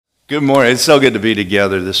Good morning. It's so good to be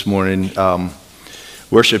together this morning.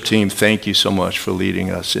 Worship team, thank you so much for leading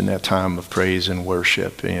us in that time of praise and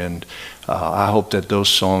worship. And I hope that those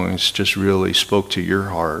songs just really spoke to your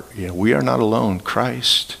heart. You know, we are not alone.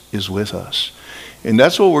 Christ is with us. And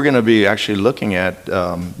that's what we're going to be actually looking at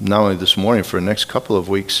not only this morning, for the next couple of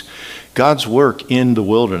weeks, God's work in the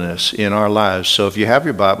wilderness in our lives. So if you have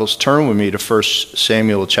your Bibles, turn with me to 1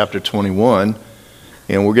 Samuel chapter 21.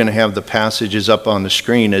 And we're going to have the passages up on the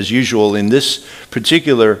screen. As usual, in this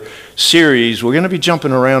particular series, we're going to be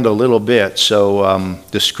jumping around a little bit. So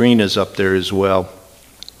the screen is up there as well.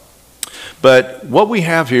 But what we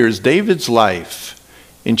have here is David's life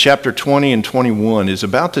in chapter 20 and 21 is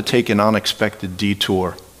about to take an unexpected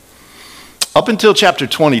detour. Up until chapter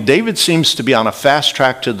 20, David seems to be on a fast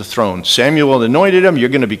track to the throne. Samuel anointed him, you're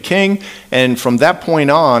going to be king. And from that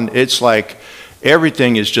point on, it's like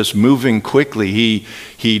everything is just moving quickly.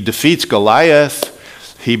 He defeats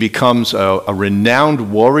Goliath. He becomes a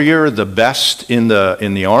renowned warrior, the best in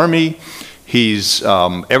the army. He's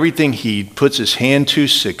everything he puts his hand to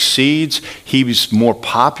succeeds. He's more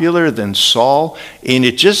popular than Saul, and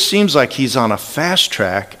it just seems like he's on a fast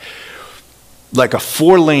track, like a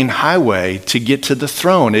 4-lane highway to get to the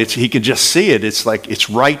throne. He can just see it. It's like it's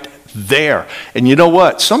right there. And you know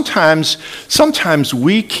what? Sometimes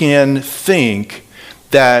we can think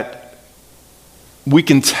that we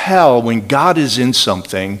can tell when God is in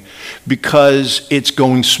something because it's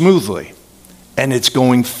going smoothly and it's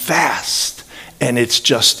going fast and it's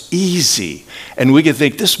just easy. And we can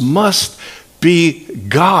think this must be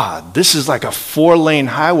God. This is like a 4-lane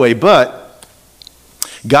highway. But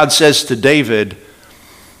God says to David,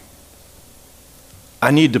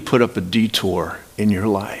 I need to put up a detour in your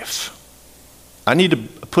life. I need to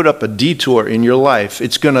put up a detour in your life.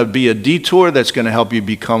 It's going to be a detour that's going to help you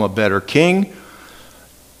become a better king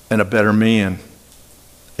and a better man.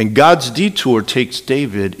 And God's detour takes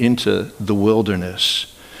David into the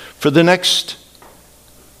wilderness. For the next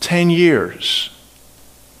 10 years,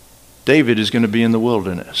 David is going to be in the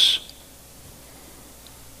wilderness.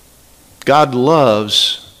 God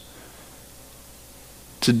loves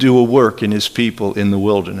to do a work in his people in the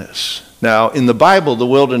wilderness. Now, in the Bible, the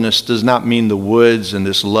wilderness does not mean the woods and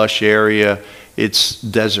this lush area. It's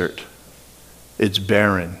desert. It's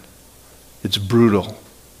barren. It's brutal,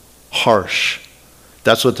 harsh.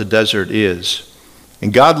 That's what the desert is.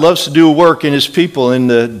 And God loves to do a work in his people in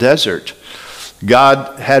the desert.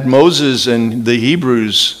 God had Moses and the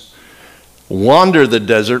Hebrews wander the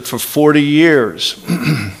desert for 40 years.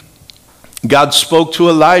 God spoke to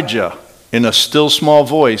Elijah in a still small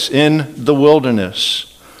voice in the wilderness.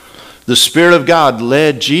 The Spirit of God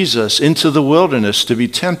led Jesus into the wilderness to be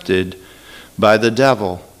tempted by the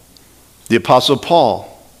devil. The Apostle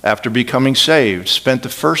Paul, after becoming saved, spent the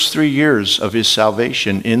first 3 years of his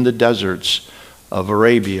salvation in the deserts of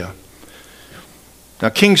Arabia. Now,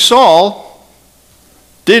 King Saul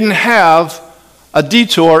didn't have a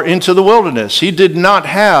detour into the wilderness. He did not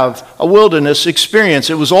have a wilderness experience.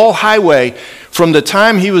 It was all highway. From the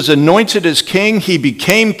time he was anointed as king, he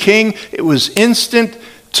became king. It was instant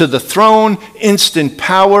to the throne, instant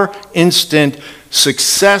power, instant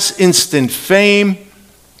success, instant fame.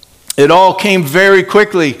 It all came very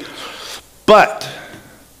quickly. But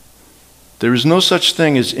there is no such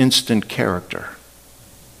thing as instant character.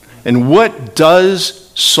 And what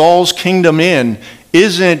does Saul's kingdom in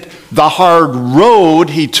isn't the hard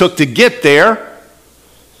road he took to get there.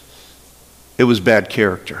 It was bad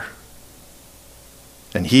character.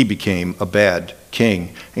 And he became a bad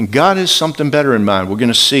king. And God has something better in mind. We're going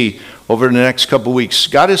to see over the next couple weeks.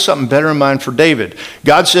 God has something better in mind for David.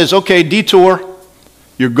 God says, okay, detour.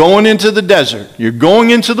 You're going into the desert. You're going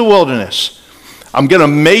into the wilderness. I'm going to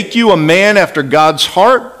make you a man after God's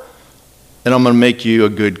heart, and I'm going to make you a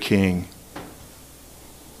good king.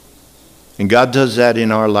 And God does that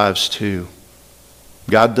in our lives too.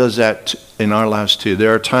 God does that in our lives too.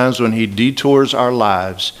 There are times when he detours our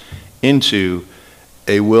lives into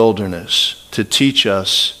a wilderness to teach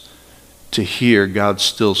us to hear God's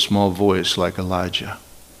still small voice like Elijah,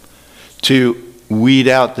 to weed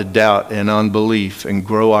out the doubt and unbelief and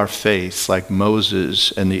grow our faith like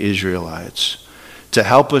Moses and the Israelites, to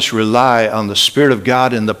help us rely on the Spirit of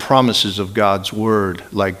God and the promises of God's word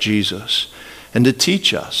like Jesus, and to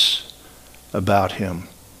teach us about him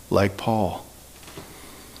like Paul.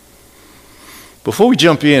 Before we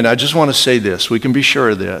jump in, I just want to say this. We can be sure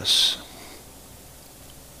of this.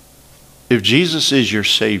 If Jesus is your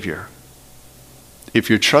Savior, if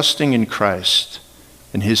you're trusting in Christ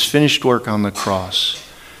and his finished work on the cross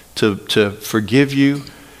to forgive you,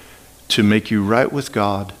 to make you right with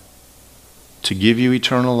God, to give you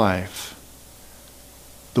eternal life,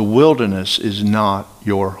 The wilderness is not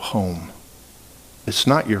your home. It's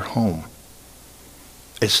not your home.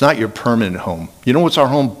 It's not your permanent home. You know what's our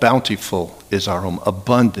home? Bountiful is our home.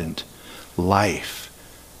 Abundant life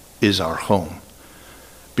is our home.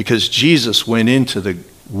 Because Jesus went into the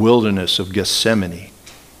wilderness of Gethsemane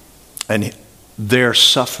and there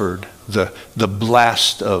suffered the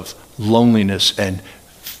blast of loneliness and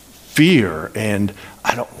fear, and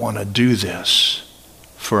I don't want to do this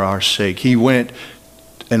for our sake. He went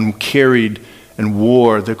and carried and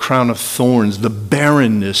wore the crown of thorns, the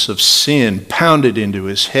barrenness of sin pounded into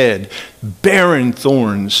his head, barren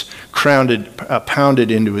thorns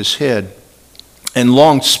pounded into his head, and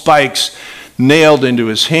long spikes nailed into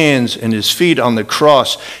his hands and his feet on the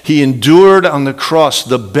cross. He endured on the cross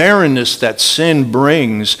the barrenness that sin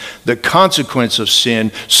brings, the consequence of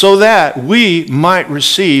sin, so that we might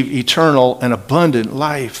receive eternal and abundant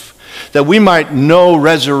life, that we might know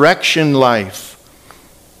resurrection life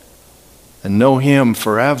and know him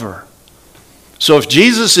forever. So if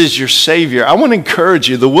Jesus is your Savior, I want to encourage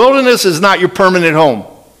you, the wilderness is not your permanent home.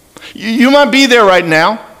 You might be there right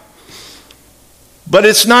now, but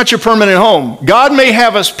it's not your permanent home. God may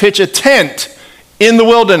have us pitch a tent in the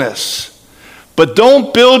wilderness, but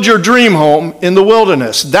don't build your dream home in the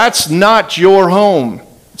wilderness. That's not your home.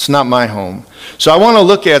 It's not my home. So I want to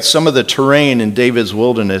look at some of the terrain in David's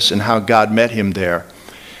wilderness and how God met him there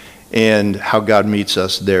and how God meets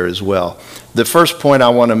us there as well. The first point I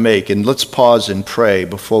want to make, and let's pause and pray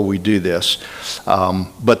before we do this,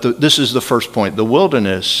 this is the first point. The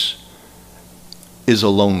wilderness is a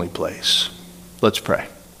lonely place. Let's pray.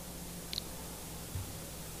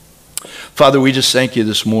 Father, we just thank you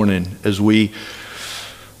this morning as we,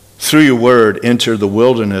 through your word, enter the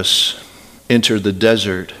wilderness, enter the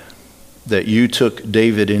desert that you took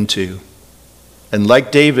David into. And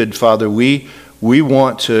like David, Father, we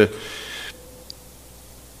want to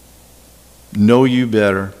know you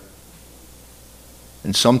better.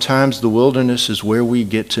 And sometimes the wilderness is where we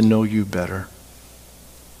get to know you better.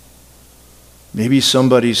 Maybe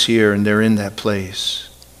somebody's here and they're in that place.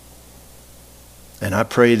 And I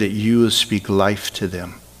pray that you will speak life to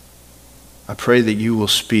them. I pray that you will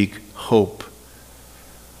speak hope.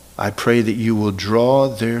 I pray that you will draw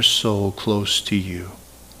their soul close to you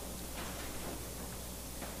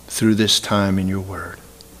through this time in your word.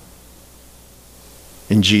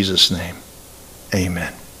 In Jesus' name,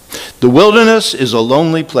 amen. The wilderness is a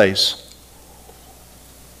lonely place.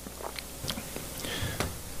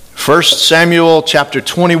 1 Samuel chapter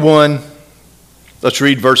 21, let's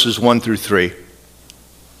read verses 1 through 3.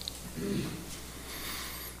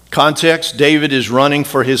 Context, David is running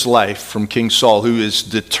for his life from King Saul, who is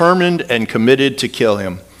determined and committed to kill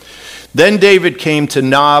him. Then David came to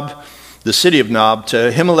Nob, the city of Nob, to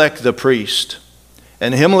Ahimelech the priest.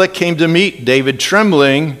 And Ahimelech came to meet David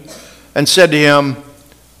trembling and said to him,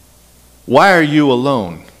 "Why are you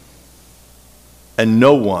alone and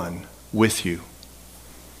no one with you?"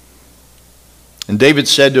 And David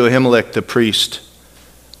said to Ahimelech the priest,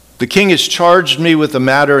 "The king has charged me with the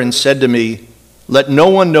matter and said to me, 'Let no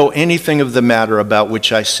one know anything of the matter about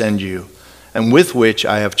which I send you, and with which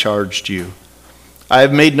I have charged you. I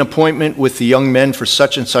have made an appointment with the young men for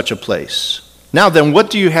such and such a place. Now then, what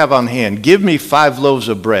do you have on hand? Give me 5 loaves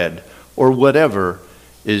of bread, or whatever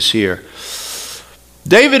is here.'"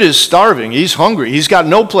 David is starving. He's hungry. He's got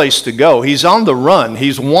no place to go. He's on the run.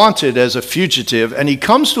 He's wanted as a fugitive, and he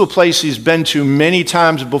comes to a place he's been to many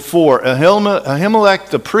times before. Ahimelech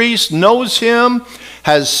the priest knows him,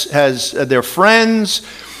 has their friends,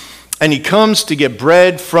 and he comes to get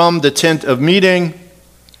bread from the tent of meeting.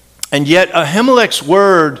 And yet Ahimelech's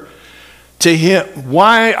word to him,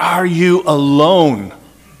 "Why are you alone?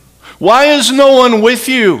 Why is no one with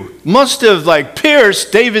you?" must have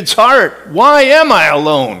pierced David's heart. Why am I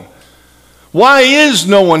alone? Why is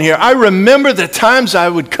no one here? I remember the times I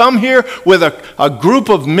would come here with a group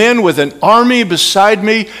of men with an army beside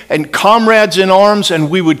me and comrades in arms, and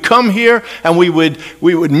we would come here and we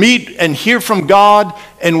would meet and hear from God,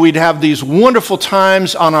 and we'd have these wonderful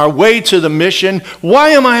times on our way to the mission. Why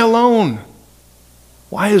am I alone?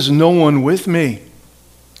 Why is no one with me?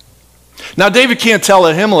 Now, David can't tell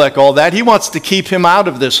Ahimelech all that. He wants to keep him out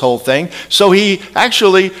of this whole thing. So he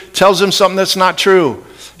actually tells him something that's not true.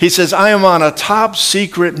 He says, "I am on a top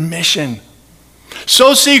secret mission.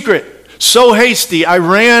 So secret, so hasty, I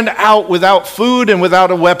ran out without food and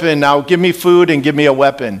without a weapon. Now give me food and give me a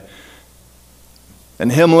weapon."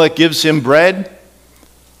 And Ahimelech gives him bread,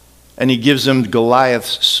 and he gives him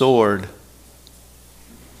Goliath's sword.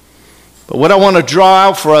 But what I want to draw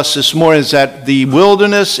out for us this morning is that the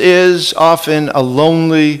wilderness is often a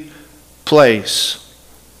lonely place.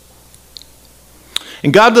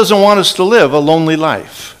 And God doesn't want us to live a lonely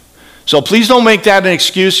life. So please don't make that an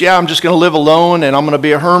excuse. Yeah, I'm just going to live alone and I'm going to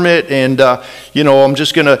be a hermit and, I'm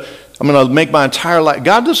going to make my entire life.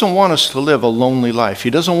 God doesn't want us to live a lonely life. He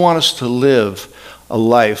doesn't want us to live a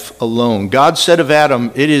life alone. God said of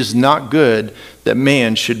Adam, it is not good that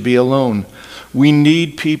man should be alone. We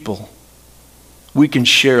need people we can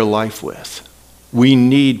share life with. We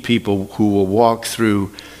need people who will walk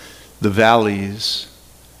through the valleys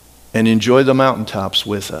and enjoy the mountaintops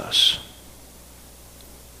with us.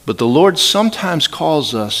 But the Lord sometimes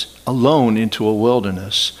calls us alone into a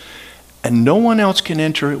wilderness, and no one else can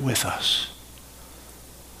enter it with us.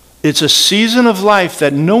 It's a season of life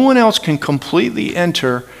that no one else can completely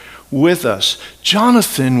enter with us.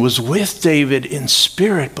 Jonathan was with David in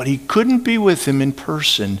spirit, but he couldn't be with him in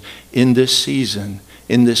person in this season,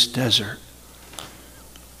 in this desert.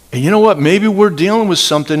 And you know what? Maybe we're dealing with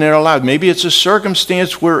something in our life. Maybe it's a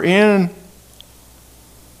circumstance we're in.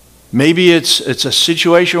 Maybe it's a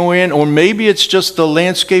situation we're in, or maybe it's just the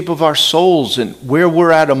landscape of our souls and where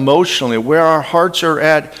we're at emotionally, where our hearts are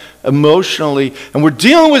at emotionally. And we're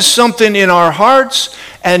dealing with something in our hearts,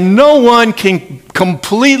 and no one can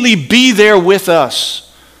completely be there with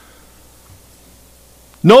us.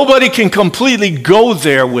 Nobody can completely go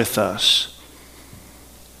there with us.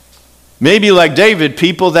 Maybe like David,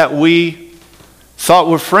 people that we thought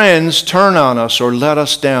were friends turn on us or let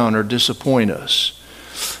us down or disappoint us.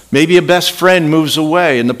 Maybe a best friend moves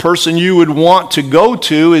away and the person you would want to go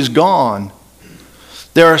to is gone.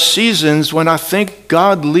 There are seasons when I think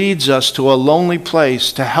God leads us to a lonely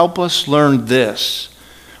place to help us learn this.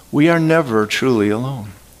 We are never truly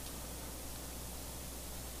alone.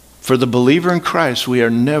 For the believer in Christ, we are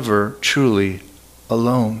never truly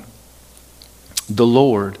alone. The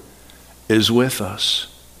Lord is with us.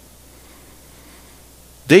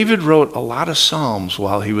 David wrote a lot of Psalms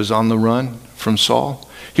while he was on the run from Saul.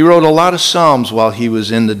 He wrote a lot of Psalms while he was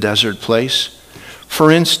in the desert place.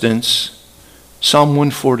 For instance, Psalm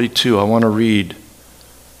 142, I want to read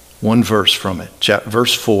one verse from it,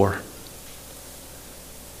 verse 4.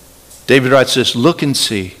 David writes this, "Look and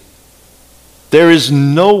see, there is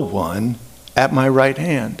no one at my right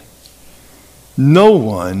hand. No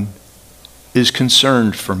one is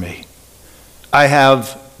concerned for me. I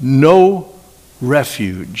have no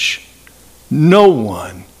refuge. No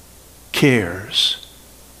one cares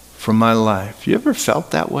for my life." You ever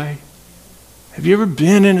felt that way? Have you ever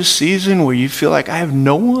been in a season where you feel like I have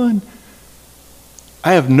no one?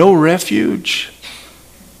 I have no refuge?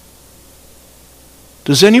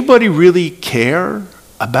 Does anybody really care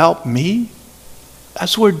about me?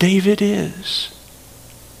 That's where David is.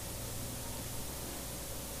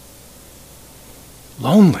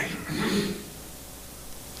 Lonely.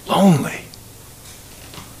 Lonely.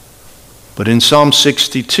 But in Psalm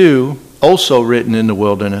 62, also written in the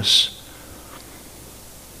wilderness,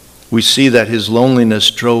 we see that his loneliness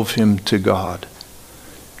drove him to God.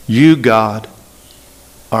 "You, God,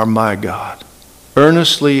 are my God.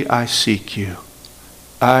 Earnestly I seek you.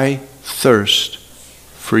 I thirst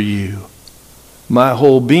for you. My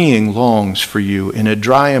whole being longs for you in a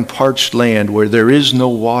dry and parched land where there is no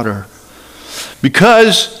water.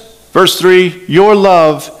 Because," verse 3, "your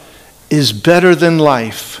love is better than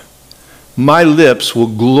life. My lips will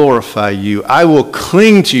glorify you. I will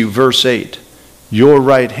cling to you," verse 8. "Your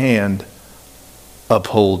right hand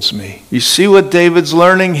upholds me." You see what David's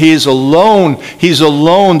learning? He is alone. He's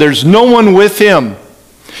alone. There's no one with him.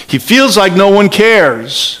 He feels like no one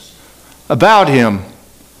cares about him.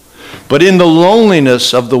 But in the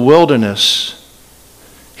loneliness of the wilderness,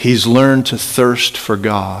 he's learned to thirst for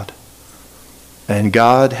God. And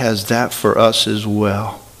God has that for us as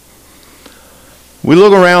well. We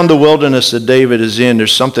look around the wilderness that David is in,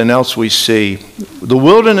 there's something else we see. The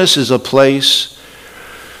wilderness is a place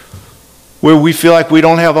where we feel like we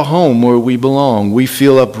don't have a home where we belong. We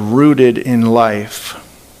feel uprooted in life.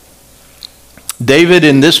 David,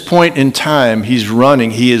 in this point in time, he's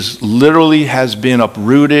running. He is literally has been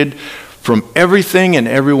uprooted from everything and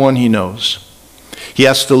everyone he knows. He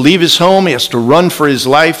has to leave his home. He has to run for his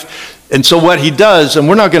life. And so what he does, and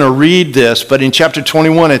we're not going to read this, but in chapter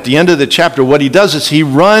 21, at the end of the chapter, what he does is he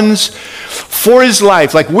runs for his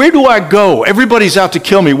life. Like, where do I go? Everybody's out to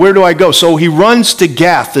kill me. Where do I go? So he runs to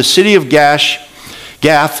Gath, the city of Gath,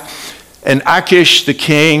 and Achish the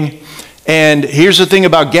king. And here's the thing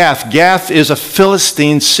about Gath. Gath is a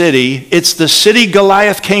Philistine city. It's the city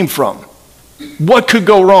Goliath came from. What could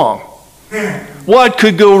go wrong? What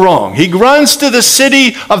could go wrong? He runs to the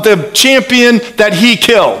city of the champion that he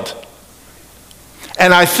killed.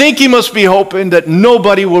 And I think he must be hoping that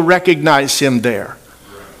nobody will recognize him there.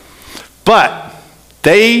 But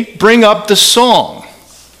they bring up the song.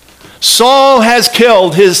 Saul has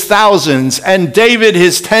killed his thousands and David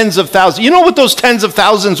his tens of thousands. You know what those tens of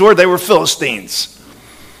thousands were? They were Philistines.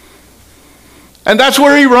 And that's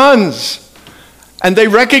where he runs. And they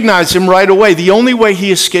recognize him right away. The only way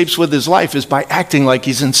he escapes with his life is by acting like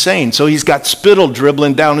he's insane. So he's got spittle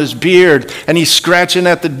dribbling down his beard, and he's scratching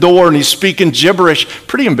at the door, and he's speaking gibberish.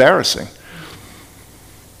 Pretty embarrassing.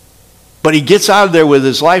 But he gets out of there with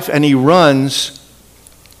his life, and he runs.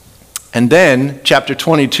 And then, chapter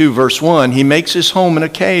 22, verse 1, he makes his home in a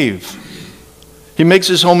cave. He makes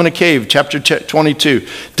his home in a cave, chapter 22.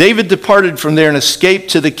 David departed from there and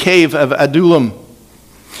escaped to the cave of Adullam.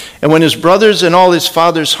 And when his brothers and all his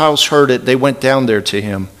father's house heard it, they went down there to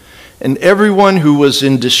him. And everyone who was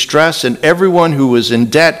in distress, and everyone who was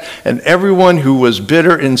in debt, and everyone who was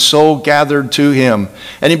bitter in soul gathered to him.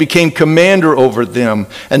 And he became commander over them.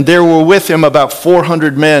 And there were with him about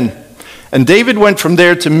 400 men. And David went from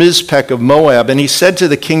there to Mizpeh of Moab, and he said to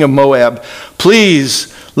the king of Moab,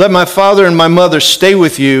 "Please let my father and my mother stay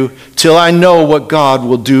with you till I know what God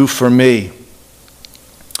will do for me."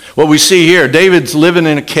 What we see here, David's living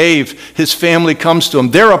in a cave. His family comes to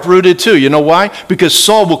him. They're uprooted too. You know why? Because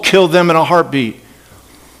Saul will kill them in a heartbeat.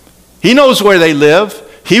 He knows where they live.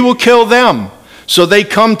 He will kill them. So they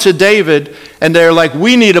come to David, and they're like,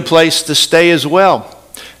 "We need a place to stay as well."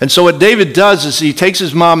 And so what David does is he takes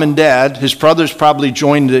his mom and dad. His brothers probably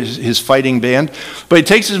joined his fighting band. But he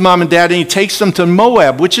takes his mom and dad and he takes them to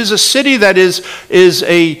Moab, which is a city that is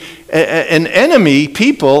an enemy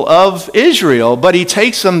people of Israel. But he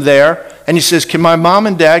takes them there and he says, "Can my mom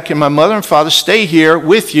and dad, can my mother and father stay here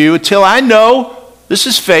with you until I know," this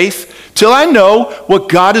is faith, "till I know what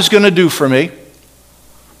God is going to do for me."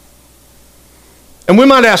 And we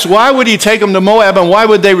might ask, why would he take them to Moab and why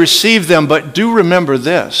would they receive them? But do remember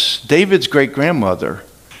this. David's great-grandmother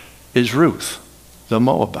is Ruth, the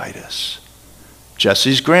Moabitess.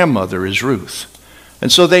 Jesse's grandmother is Ruth. And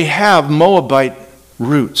so they have Moabite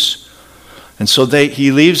roots. And so he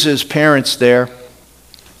leaves his parents there.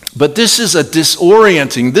 But this is a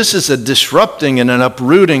disorienting, this is a disrupting and an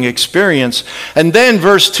uprooting experience. And then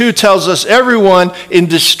verse 2 tells us everyone in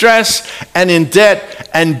distress and in debt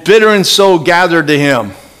and bitter in soul gathered to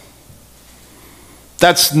him.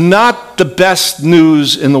 That's not the best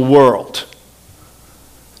news in the world.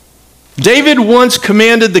 David once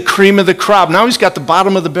commanded the cream of the crop. Now he's got the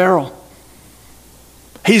bottom of the barrel.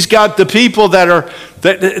 He's got the people they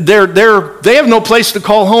have no place to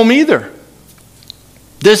call home either.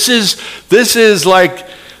 This is like,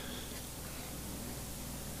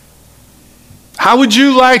 how would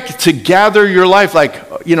you like to gather your life? Like,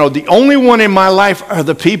 you know, the only one in my life are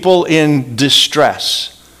the people in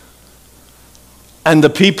distress and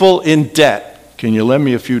the people in debt. Can you lend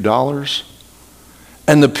me a few dollars?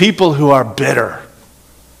 And the people who are bitter.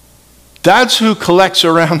 That's who collects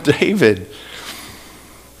around David.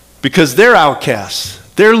 Because they're outcasts,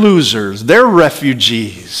 they're losers, they're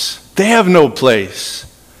refugees. They have no place.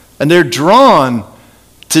 And they're drawn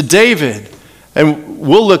to David. And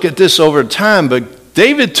we'll look at this over time, but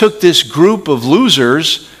David took this group of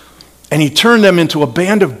losers and he turned them into a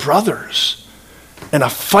band of brothers and a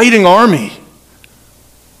fighting army.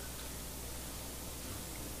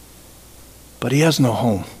 But he has no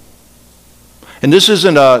home. And this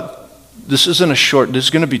isn't a short, this is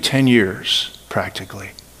going to be 10 years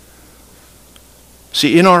practically.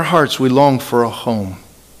 See, in our hearts we long for a home.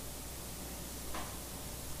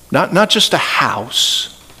 Not just a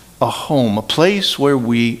house, a home, a place where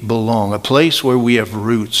we belong, a place where we have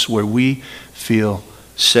roots, where we feel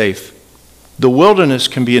safe. The wilderness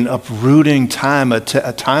can be an uprooting time, a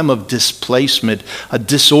time of displacement, a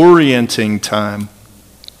disorienting time.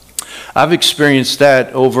 I've experienced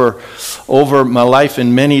that over my life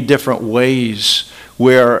in many different ways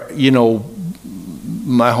where, you know,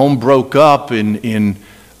 my home broke up in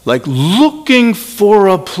like looking for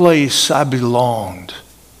a place I belonged.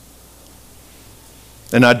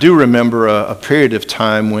 And I do remember a period of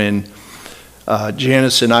time when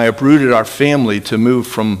Janice and I uprooted our family to move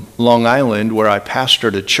from Long Island, where I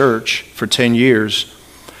pastored a church for 10 years,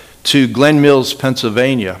 to Glen Mills,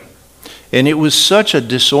 Pennsylvania. And it was such a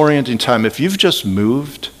disorienting time. If you've just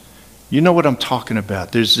moved, you know what I'm talking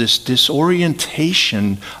about. There's this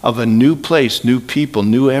disorientation of a new place, new people,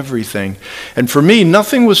 new everything. And for me,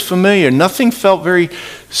 nothing was familiar. Nothing felt very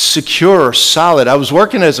secure or solid. I was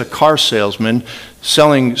working as a car salesman,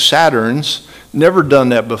 selling Saturns, never done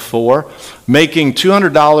that before, making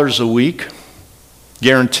 $200 a week,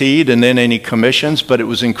 guaranteed, and then any commissions, but it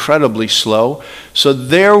was incredibly slow. So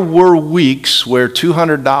there were weeks where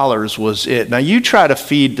 $200 was it. Now you try to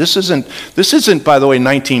feed, this isn't by the way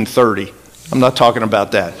 1930. I'm not talking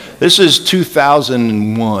about that. This is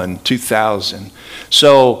 2001, 2000.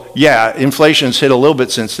 So, yeah, inflation's hit a little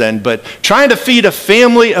bit since then, but trying to feed a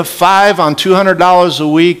family of 5 on $200 a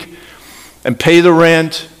week and pay the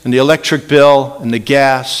rent and the electric bill and the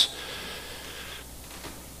gas.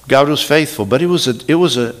 God was faithful, but it was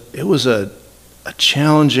a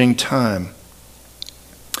challenging time.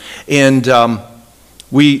 And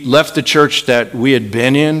we left the church that we had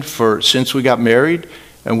been in since we got married,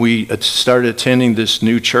 and we started attending this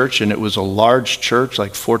new church, and it was a large church,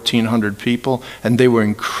 like 1,400 people, and they were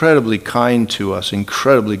incredibly kind to us,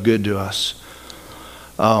 incredibly good to us.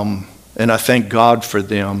 And I thank God for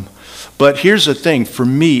them. But here's the thing, for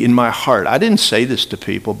me, in my heart, I didn't say this to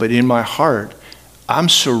people, but in my heart, I'm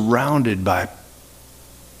surrounded by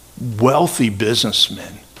wealthy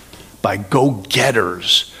businessmen, by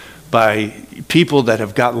go-getters, by people that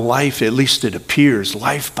have got life, at least it appears,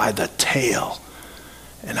 life by the tail.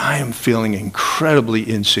 And I am feeling incredibly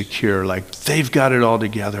insecure, like they've got it all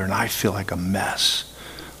together and I feel like a mess.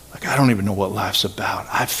 Like I don't even know what life's about.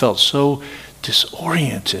 I felt so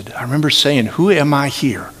disoriented. I remember saying, who am I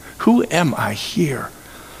here? Who am I here?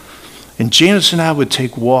 And Janice and I would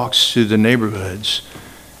take walks through the neighborhoods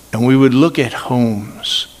and we would look at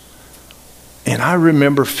homes. And I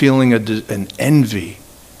remember feeling an envy,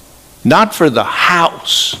 not for the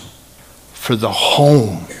house, for the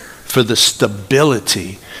home, for the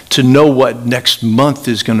stability, to know what next month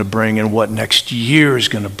is going to bring and what next year is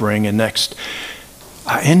going to bring.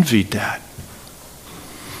 I envied that.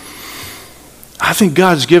 I think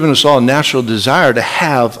God's given us all a natural desire to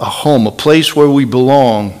have a home, a place where we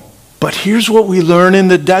belong. But here's what we learn in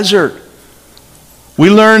the desert. We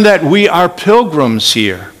learn that we are pilgrims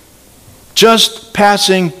here, just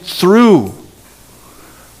passing through.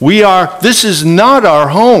 This is not our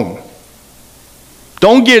home.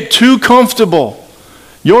 Don't get too comfortable.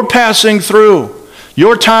 You're passing through.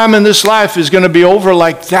 Your time in this life is going to be over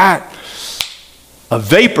like that. A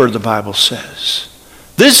vapor, the Bible says.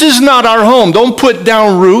 This is not our home. Don't put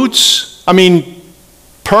down roots.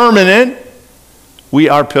 Permanent. We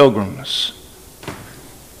are pilgrims.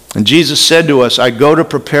 And Jesus said to us, I go to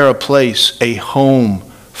prepare a place, a home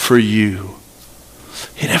for you.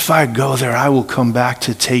 And if I go there, I will come back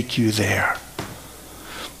to take you there.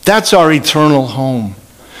 That's our eternal home.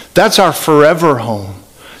 That's our forever home.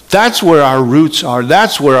 That's where our roots are.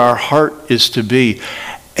 That's where our heart is to be.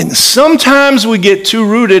 And sometimes we get too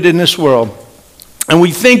rooted in this world. And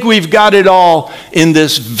we think we've got it all in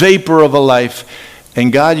this vapor of a life.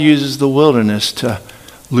 And God uses the wilderness to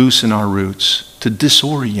loosen our roots, to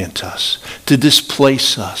disorient us, to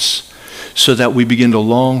displace us, so that we begin to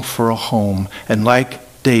long for a home. And like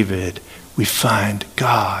David, we find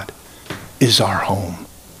God is our home.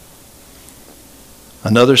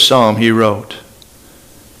 Another psalm he wrote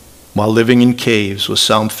while living in caves was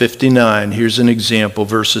Psalm 59. Here's an example,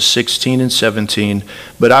 verses 16 and 17.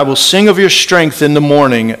 But I will sing of your strength in the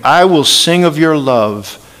morning. I will sing of your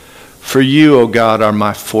love. For you, O God, are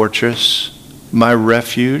my fortress, my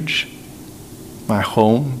refuge, my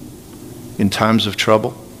home in times of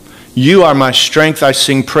trouble. You are my strength. I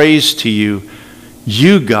sing praise to you.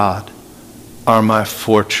 You, God, are my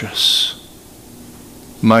fortress,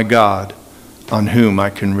 my God, on whom I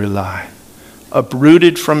can rely.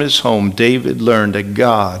 Uprooted from his home, David learned that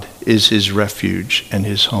God is his refuge and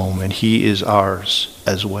his home, and he is ours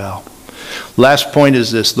as well. Last point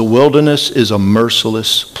is this: the wilderness is a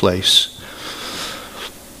merciless place.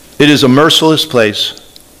 It is a merciless place.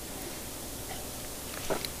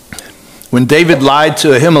 When David lied to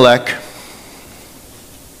Ahimelech,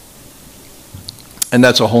 and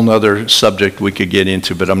that's a whole other subject we could get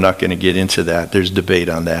into, but I'm not going to get into that. There's debate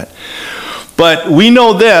on that. But we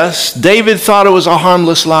know this: David thought it was a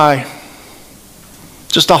harmless lie.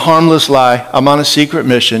 Just a harmless lie. I'm on a secret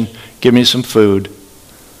mission. Give me some food.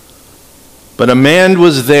 But a man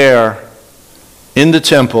was there in the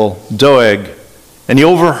temple, Doeg, and he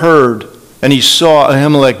overheard and he saw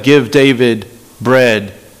Ahimelech give David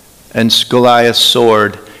bread and Goliath's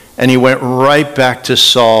sword. And he went right back to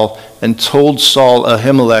Saul and told Saul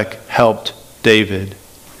Ahimelech helped David.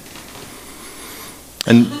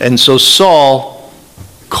 And so Saul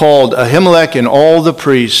called Ahimelech and all the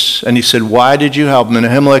priests, and he said, why did you help him? And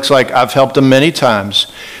Ahimelech's like, I've helped him many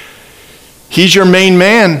times. He's your main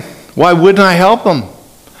man. Why wouldn't I help him?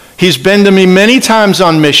 He's been to me many times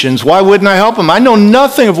on missions. Why wouldn't I help him? I know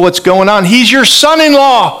nothing of what's going on. He's your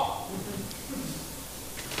son-in-law.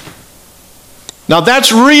 Now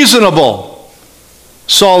that's reasonable.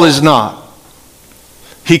 Saul is not.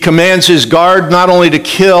 He commands his guard not only to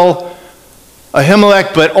kill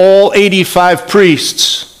Ahimelech, but all 85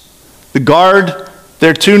 priests. The guard,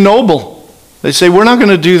 they're too noble. They say, we're not going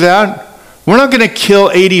to do that. We're not going to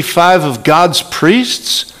kill 85 of God's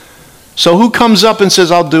priests. So who comes up and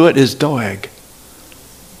says, I'll do it, is Doeg.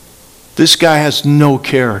 This guy has no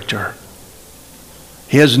character.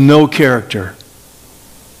 He has no character.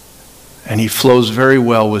 And he flows very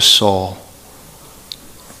well with Saul.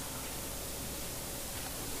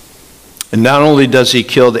 And not only does he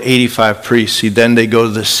kill the 85 priests, then they go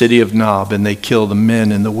to the city of Nob and they kill the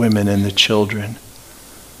men and the women and the children.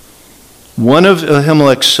 One of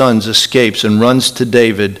Ahimelech's sons escapes and runs to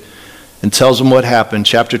David and tells him what happened.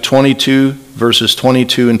 Chapter 22, verses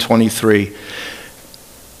 22 and 23.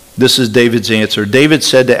 This is David's answer. David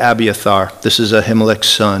said to Abiathar, this is Ahimelech's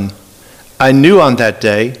son, I knew on that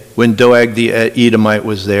day when Doeg the Edomite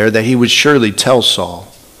was there that he would surely tell Saul,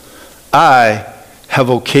 I have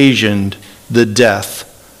occasioned the death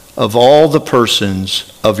of all the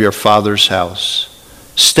persons of your father's house.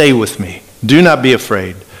 Stay with me. Do not be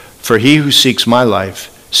afraid, for he who seeks my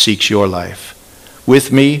life seeks your life.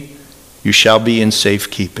 With me you shall be in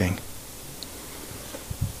safekeeping.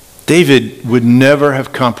 David would never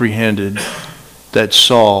have comprehended that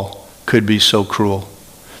Saul could be so cruel,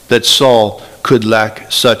 that Saul could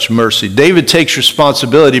lack such mercy. David takes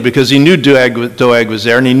responsibility because he knew Doeg was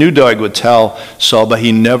there, and he knew Doeg would tell Saul, but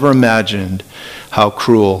he never imagined how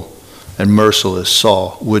cruel and merciless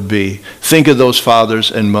Saul would be. Think of those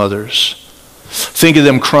fathers and mothers. Think of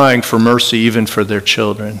them crying for mercy even for their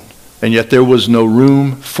children. And yet there was no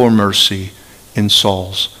room for mercy in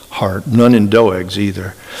Saul's heart. None in Doeg's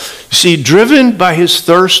either. You see, driven by his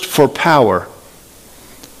thirst for power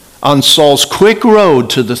on Saul's quick road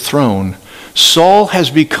to the throne, Saul has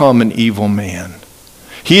become an evil man.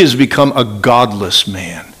 He has become a godless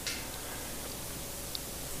man.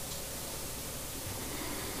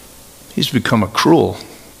 He's become a cruel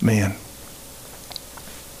man.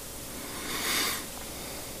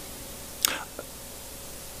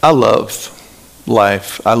 I love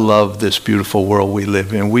life. I love this beautiful world we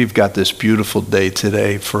live in. We've got this beautiful day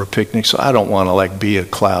today for a picnic, so I don't want to be a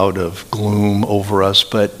cloud of gloom over us,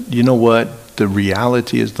 but you know what? The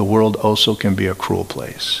reality is the world also can be a cruel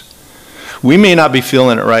place. We may not be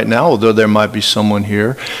feeling it right now, although there might be someone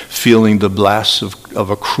here feeling the blasts of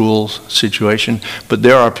a cruel situation, but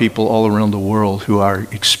there are people all around the world who are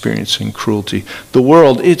experiencing cruelty. The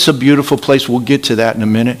world, it's a beautiful place. We'll get to that in a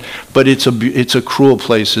minute, but it's a cruel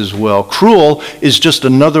place as well. Cruel is just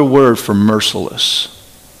another word for merciless.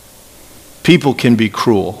 People can be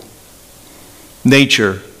cruel.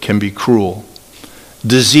 Nature can be cruel.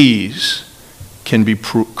 Disease can be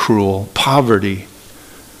cruel. Poverty,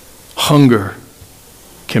 hunger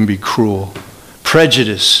can be cruel.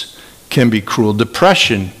 Prejudice can be cruel.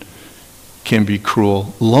 Depression can be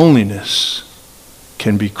cruel. Loneliness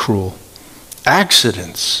can be cruel.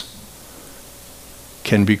 Accidents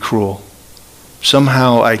can be cruel.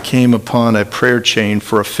 Somehow I came upon a prayer chain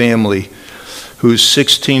for a family whose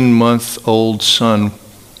 16-month-old son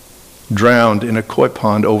drowned in a koi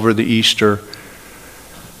pond over the Easter,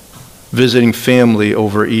 visiting family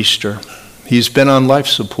over Easter. He's been on life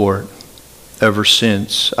support ever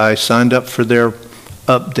since. I signed up for their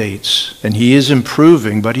updates, and he is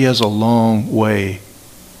improving, but he has a long way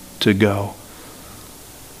to go.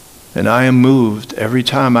 And I am moved every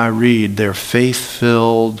time I read their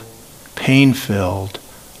faith-filled, pain-filled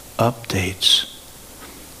updates.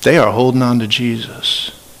 They are holding on to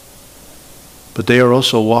Jesus, but they are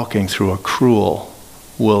also walking through a cruel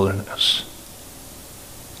wilderness.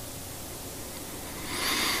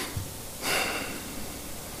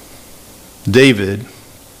 David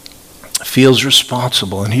feels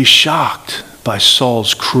responsible, and he's shocked by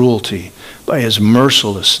Saul's cruelty, by his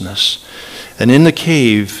mercilessness. And in the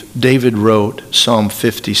cave, David wrote Psalm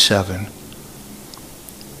 57.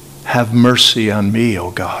 Have mercy on me, O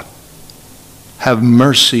God. Have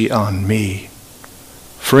mercy on me.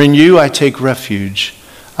 For in you I take refuge.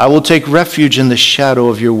 I will take refuge in the shadow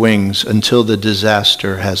of your wings until the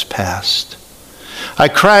disaster has passed. I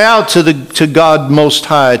cry out to God Most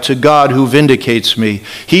High, to God who vindicates me.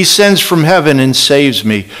 He sends from heaven and saves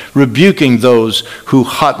me, rebuking those who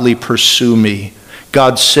hotly pursue me.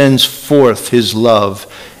 God sends forth his love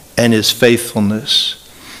and his faithfulness.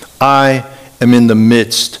 I am in the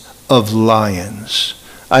midst of lions.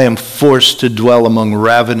 I am forced to dwell among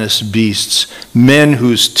ravenous beasts, men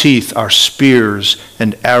whose teeth are spears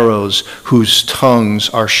and arrows, whose tongues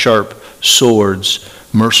are sharp swords,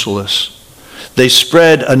 merciless. They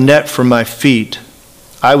spread a net for my feet.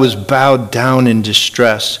 I was bowed down in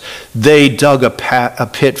distress. They dug a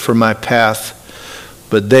pit for my path,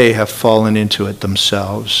 but they have fallen into it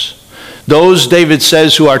themselves. Those, David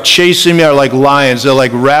says, who are chasing me are like lions. They're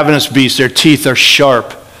like ravenous beasts. Their teeth are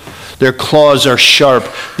sharp. Their claws are sharp.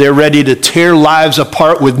 They're ready to tear lives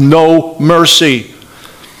apart with no mercy.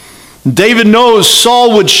 David knows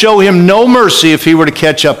Saul would show him no mercy if he were to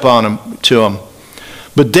catch up to him.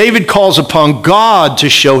 But David calls upon God to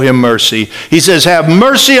show him mercy. He says, have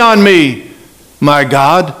mercy on me, my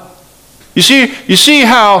God. You see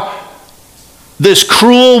how this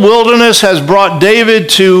cruel wilderness has brought David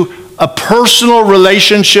to a personal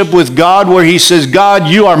relationship with God where he says, God,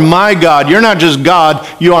 you are my God. You're not just God,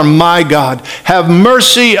 you are my God. Have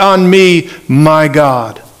mercy on me, my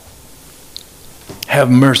God. Have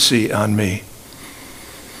mercy on me.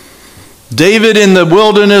 David in the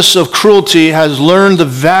wilderness of cruelty has learned the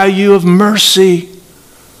value of mercy.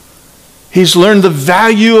 He's learned the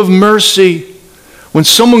value of mercy. When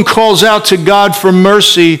someone calls out to God for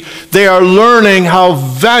mercy, they are learning how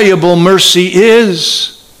valuable mercy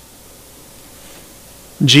is.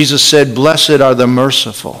 Jesus said, blessed are the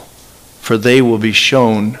merciful, for they will be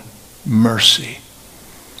shown mercy.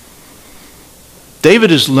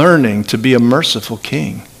 David is learning to be a merciful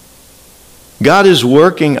king. God is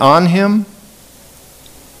working on him,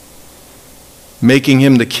 making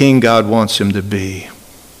him the king God wants him to be.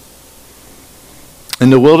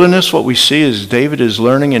 In the wilderness, what we see is David is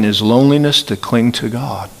learning in his loneliness to cling to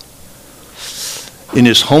God. In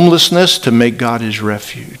his homelessness to make God his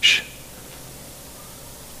refuge.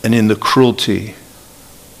 And in the cruelty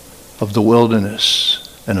of the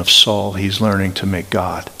wilderness and of Saul, he's learning to make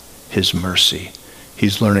God his mercy.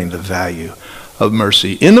 He's learning the value of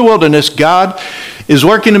mercy. In the wilderness, God is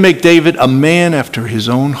working to make David a man after his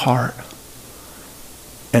own heart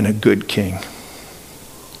and a good king.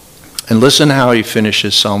 And listen how he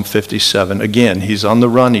finishes Psalm 57. Again, he's on the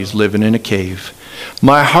run. He's living in a cave.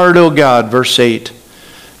 My heart, O God, verse 8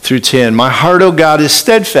 through 10. My heart, O God, is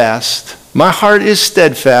steadfast. My heart is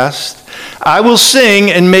steadfast. I will sing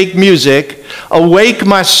and make music. Awake,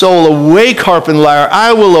 my soul. Awake, harp and lyre.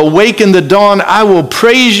 I will awaken the dawn. I will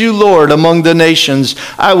praise you, Lord, among the nations.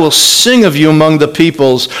 I will sing of you among the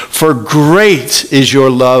peoples. For great is your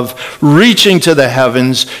love, reaching to the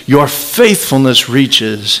heavens. Your faithfulness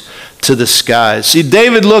reaches to the skies. See,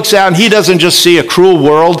 David looks out and he doesn't just see a cruel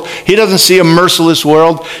world. He doesn't see a merciless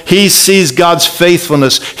world. He sees God's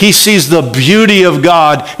faithfulness. He sees the beauty of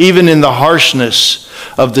God even in the harshness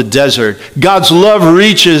of the desert. God's love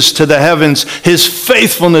reaches to the heavens. His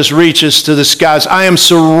faithfulness reaches to the skies. I am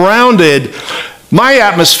surrounded. My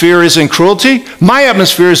atmosphere isn't cruelty. My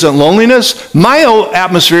atmosphere isn't loneliness. My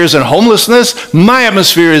atmosphere isn't homelessness. My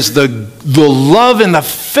atmosphere is the love and the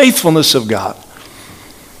faithfulness of God.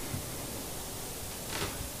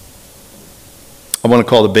 I want to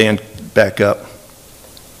call the band back up.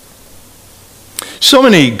 So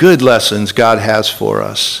many good lessons God has for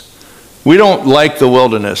us. We don't like the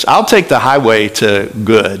wilderness. I'll take the highway to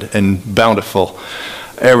good and bountiful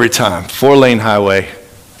every time. 4-lane highway,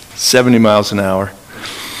 70 miles an hour.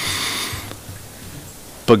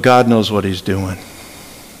 But God knows what he's doing.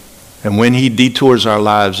 And when he detours our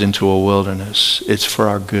lives into a wilderness, it's for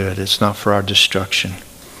our good. It's not for our destruction.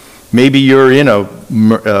 Maybe you're in a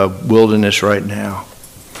wilderness right now.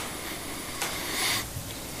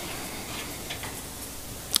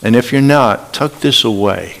 And if you're not, tuck this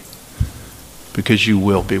away, because you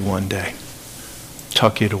will be one day.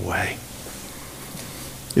 Tuck it away.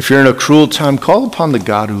 If you're in a cruel time, call upon the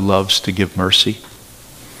God who loves to give mercy.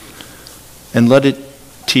 And let it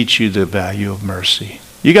teach you the value of mercy.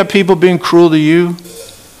 You got people being cruel to you.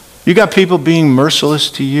 You got people being merciless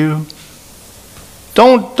to you.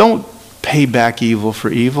 Don't pay back evil for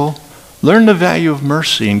evil. Learn the value of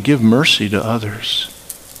mercy and give mercy to others.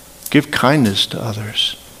 Give kindness to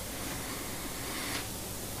others.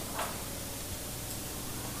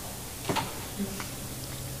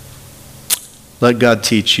 Let God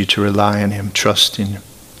teach you to rely on him, trust in him,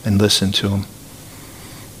 and listen to him.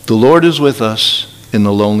 The Lord is with us in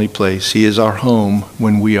the lonely place. He is our home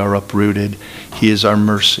when we are uprooted. He is our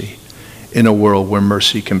mercy in a world where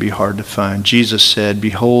mercy can be hard to find. Jesus said,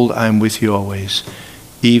 behold, I am with you always,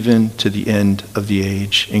 even to the end of the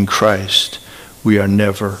age. In Christ, we are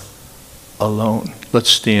never alone. Let's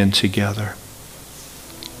stand together.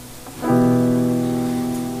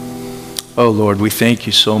 Oh Lord, we thank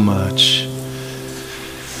you so much.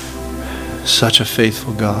 Such a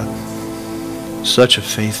faithful God. Such a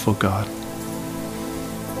faithful God.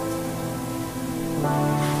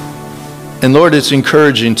 And Lord, it's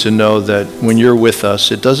encouraging to know that when you're with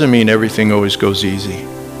us, it doesn't mean everything always goes easy.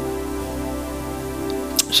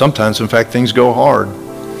 Sometimes, in fact, things go hard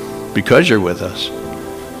because you're with us.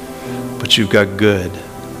 But you've got good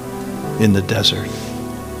in the desert.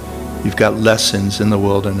 You've got lessons in the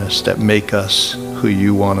wilderness that make us who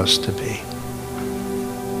you want us to be.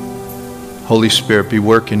 Holy Spirit, be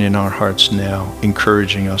working in our hearts now,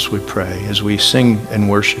 encouraging us, we pray. As we sing and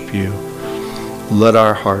worship you, let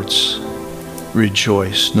our hearts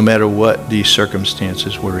rejoice, no matter what the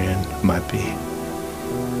circumstances we're in might be.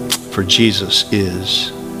 For Jesus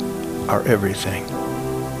is our everything,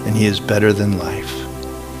 and he is better than life.